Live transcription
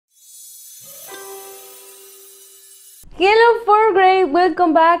Hello fourth grade,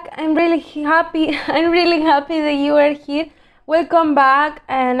 welcome back. I'm really happy that you are here. Welcome back,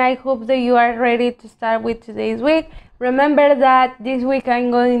 and I hope that you are ready to start with today's week. Remember that this week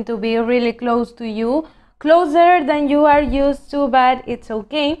I'm going to be really close to you, closer than you are used to, but it's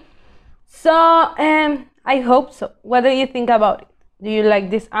okay. So I hope so. What do you think about it? Do you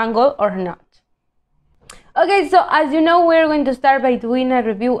like this angle or not? Okay, so as you know, we're going to start by doing a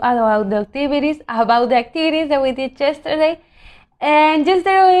review about the activities that we did yesterday. And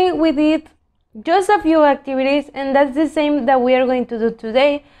yesterday we did just a few activities, and that's the same that we are going to do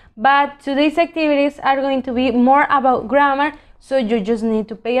today. But today's activities are going to be more about grammar, so you just need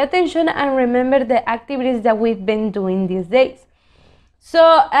to pay attention and remember the activities that we've been doing these days. So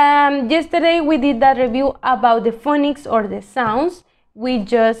yesterday we did that review about the phonics or the sounds. We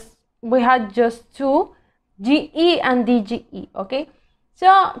had just two, GE and DGE, okay?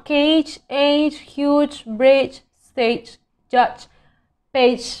 So cage, age, huge, bridge, stage, judge,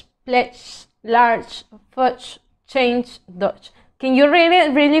 page, pledge, large, fudge, change, dodge. Can you read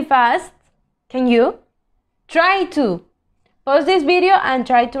it really fast? Can you? Try to. Pause this video and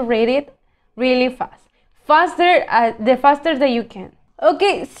try to read it really fast. The faster that you can.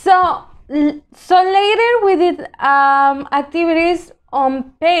 Okay, so later we did activities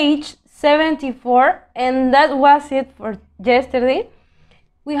on page 74, and that was it for yesterday.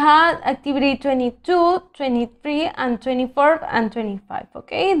 We had activity 22, 23, and 24, and 25,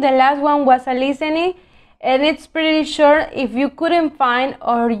 okay? The last one was a listening, and it's pretty short. If you couldn't find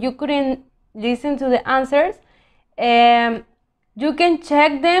or you couldn't listen to the answers, you can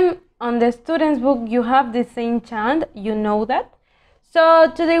check them on the student's book. You have the same chance, you know that.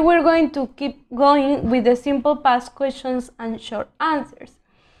 So today we're going to keep going with the simple past questions and short answers.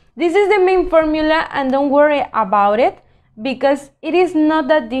 This is the main formula, and don't worry about it because it is not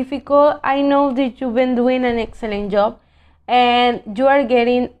that difficult. I know that you've been doing an excellent job and you are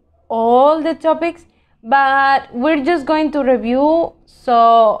getting all the topics, but we're just going to review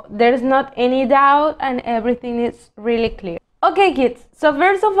so there's not any doubt and everything is really clear. Okay kids, so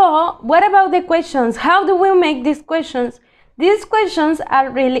first of all, what about the questions? How do we make these questions? These questions are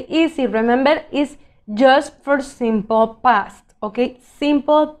really easy. Remember, it's just for simple past. Okay,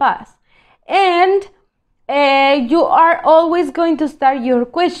 simple past. And you are always going to start your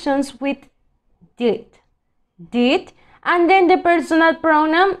questions with did, and then the personal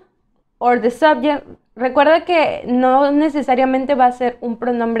pronoun or the subject. Recuerda que no necesariamente va a ser un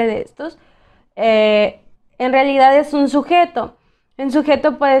pronombre de estos. En realidad es un sujeto. Un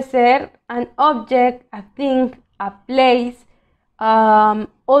sujeto puede ser an object, a thing, a place,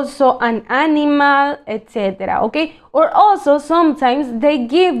 also an animal, etc. Okay, or also sometimes they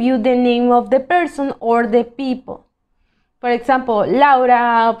give you the name of the person or the people. For example,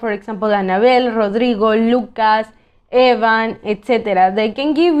 Laura, for example, Anabel, Rodrigo, Lucas, Evan, etc. They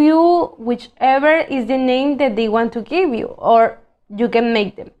can give you whichever is the name that they want to give you, or you can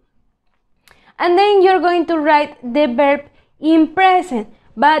make them. And then you're going to write the verb in present.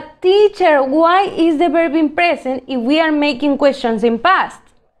 But teacher, why is the verb in present if we are making questions in past?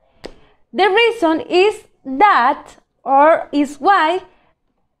 The reason is that, or is why,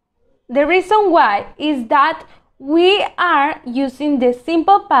 the reason why is that we are using the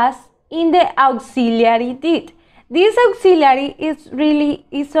simple past in the auxiliary did. This auxiliary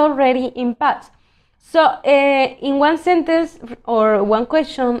is already in past. So in one sentence or one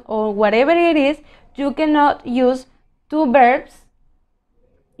question or whatever it is, you cannot use two verbs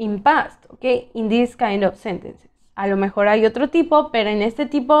in past, okay, in this kind of sentences. A lo mejor hay otro tipo, pero en este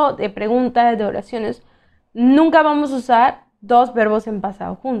tipo de preguntas, de oraciones, nunca vamos a usar dos verbos en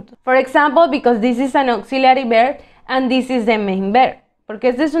pasado juntos. For example, because this is an auxiliary verb and this is the main verb. Porque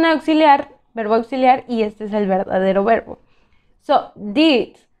este es un auxiliar, verbo auxiliar, y este es el verdadero verbo. So,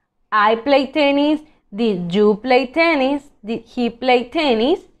 did I play tennis? Did you play tennis? Did he play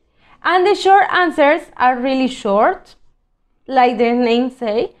tennis? And the short answers are really short, like their name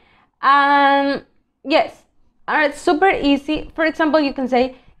say, and yes, are super easy. For example, you can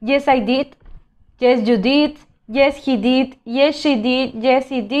say yes I did, yes you did, yes he did, yes she did, yes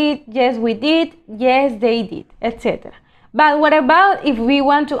he did, yes we did, yes they did, etc. But what about if we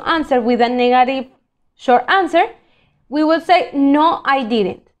want to answer with a negative short answer? We will say no I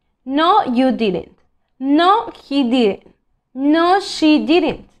didn't, no you didn't, no he didn't, no she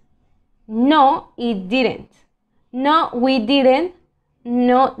didn't, no it didn't, no we didn't,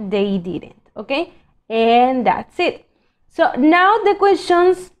 no they didn't, okay? And that's it. So now the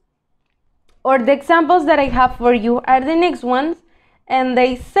questions or the examples that I have for you are the next ones, and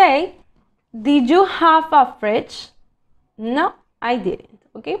they say, did you have a fridge? No, I didn't,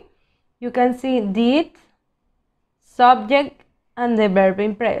 okay? You can see did, subject, and the verb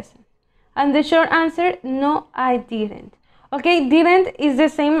in present. And the short answer, no, I didn't. Okay, didn't is the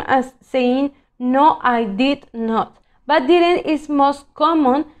same as saying no, I did not. But didn't is most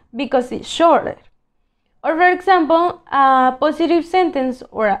common because it's shorter. Or for example, a positive sentence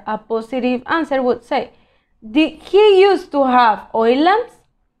or a positive answer would say, did he used to have oil lamps?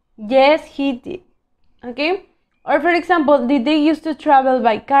 Yes, he did. Okay? Or for example, did they used to travel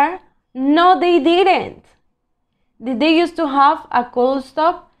by car? No, they didn't. Did they used to have a coal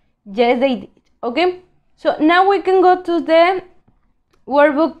stove? Yes, they did. Okay? So now we can go to the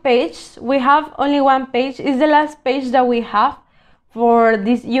workbook page. We have only one page. It's the last page that we have for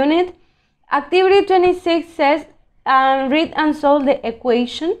this unit. Activity 26 says, read and solve the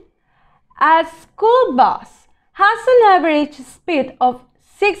equation. A school bus has an average speed of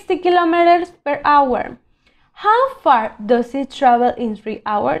 60 kilometers per hour. How far does it travel in 3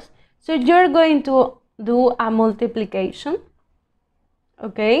 hours? So you're going to do a multiplication.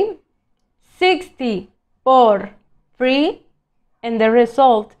 Okay? 60 por 3, and the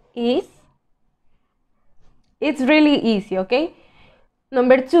result is, it's really easy, okay?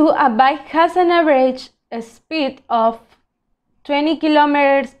 Number 2, a bike has an average speed of 20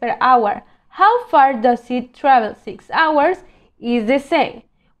 kilometers per hour. How far does it travel? 6 hours is the same.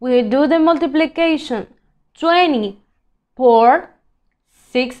 We do the multiplication, 20 por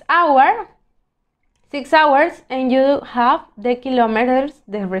 6 hours, and you have the kilometers,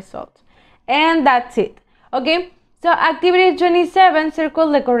 the result. And that's it. Okay, so activity 27,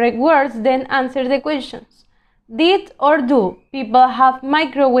 circle the correct words, then answer the questions. Did or do people have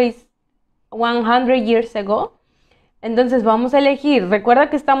microwaves 100 years ago? Entonces vamos a elegir. Recuerda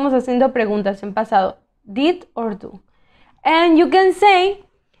que estamos haciendo preguntas en pasado. Did or do. And you can say,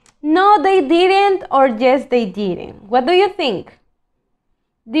 no, they didn't, or yes, they didn't. What do you think?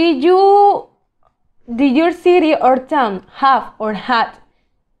 Did your city or town have or had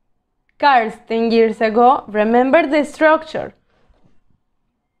cars 10 years ago? Remember the structure.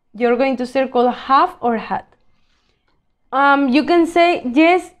 You're going to circle have or had. You can say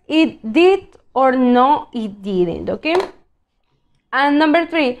yes, it did, or no, it didn't. Okay. And number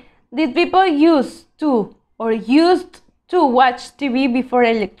 3, did people used to watch TV before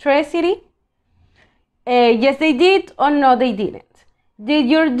electricity? Yes, they did, or no, they didn't. Did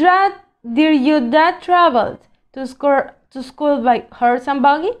your dad travel to school by horse and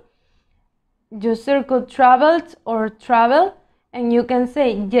buggy? You circle traveled or travel, and you can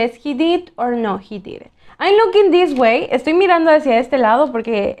say yes, he did, or no, he didn't. I'm looking this way. Estoy mirando hacia este lado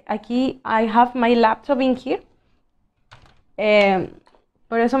porque aquí I have my laptop in here.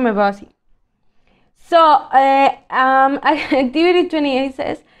 Por eso me veo así. So, activity 28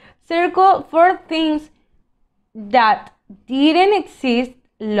 says, circle 4 things that didn't exist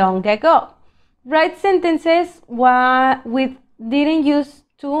long ago. Write sentences with didn't use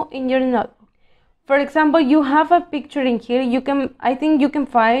to in your notebook. For example, you have a picture in here. I think you can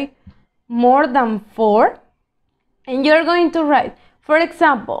find more than 4, and you're going to write. For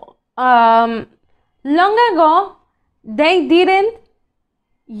example, long ago, they didn't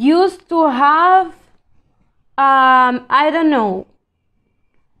used to have, I don't know,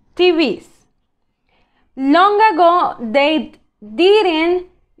 TVs. Long ago, they didn't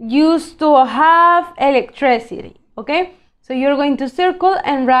used to have electricity. Okay, so you're going to circle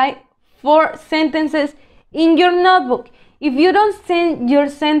and write 4 sentences in your notebook. If you don't send your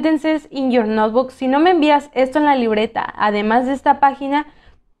sentences in your notebook, si no me envías esto en la libreta, además de esta página,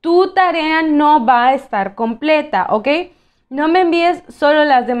 tu tarea no va a estar completa, ¿ok? No me envíes solo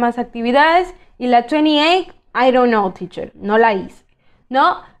las demás actividades y la 28, I don't know, teacher, no la hice.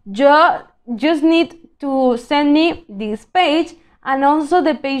 No, yo just need to send me this page and also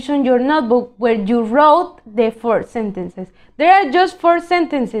the page on your notebook where you wrote the 4 sentences. There are just 4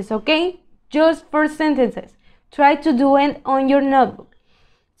 sentences, okay? Just 4 sentences. Try to do it on your notebook.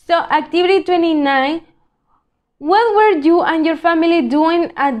 So, activity 29. What were you and your family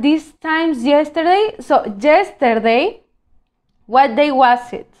doing at these times yesterday? So, yesterday, what day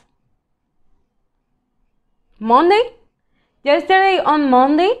was it? Monday? Yesterday on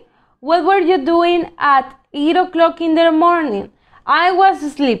Monday, what were you doing at 8 o'clock in the morning? I was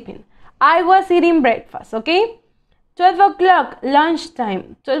sleeping. I was eating breakfast, okay? 12 o'clock,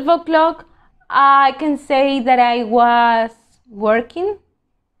 lunchtime. 12 o'clock, I can say that I was working.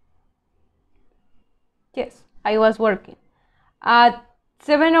 Yes, I was working. At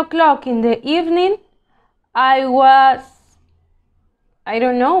 7 o'clock in the evening, I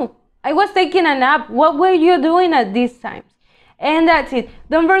don't know. I was taking a nap. What were you doing at these times? And that's it.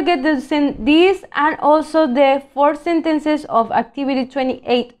 Don't forget to send this and also the 4 sentences of activity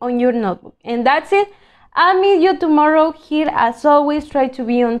 28 on your notebook. And that's it. I'll meet you tomorrow here. As always, try to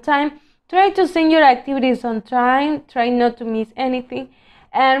be on time. Try to send your activities on time. Try not to miss anything.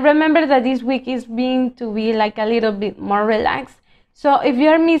 And remember that this week is being to be like a little bit more relaxed. So if you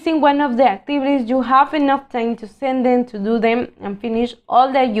are missing one of the activities, you have enough time to send them, to do them, and finish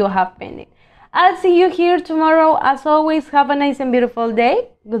all that you have pending. I'll see you here tomorrow. As always, have a nice and beautiful day.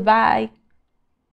 Goodbye.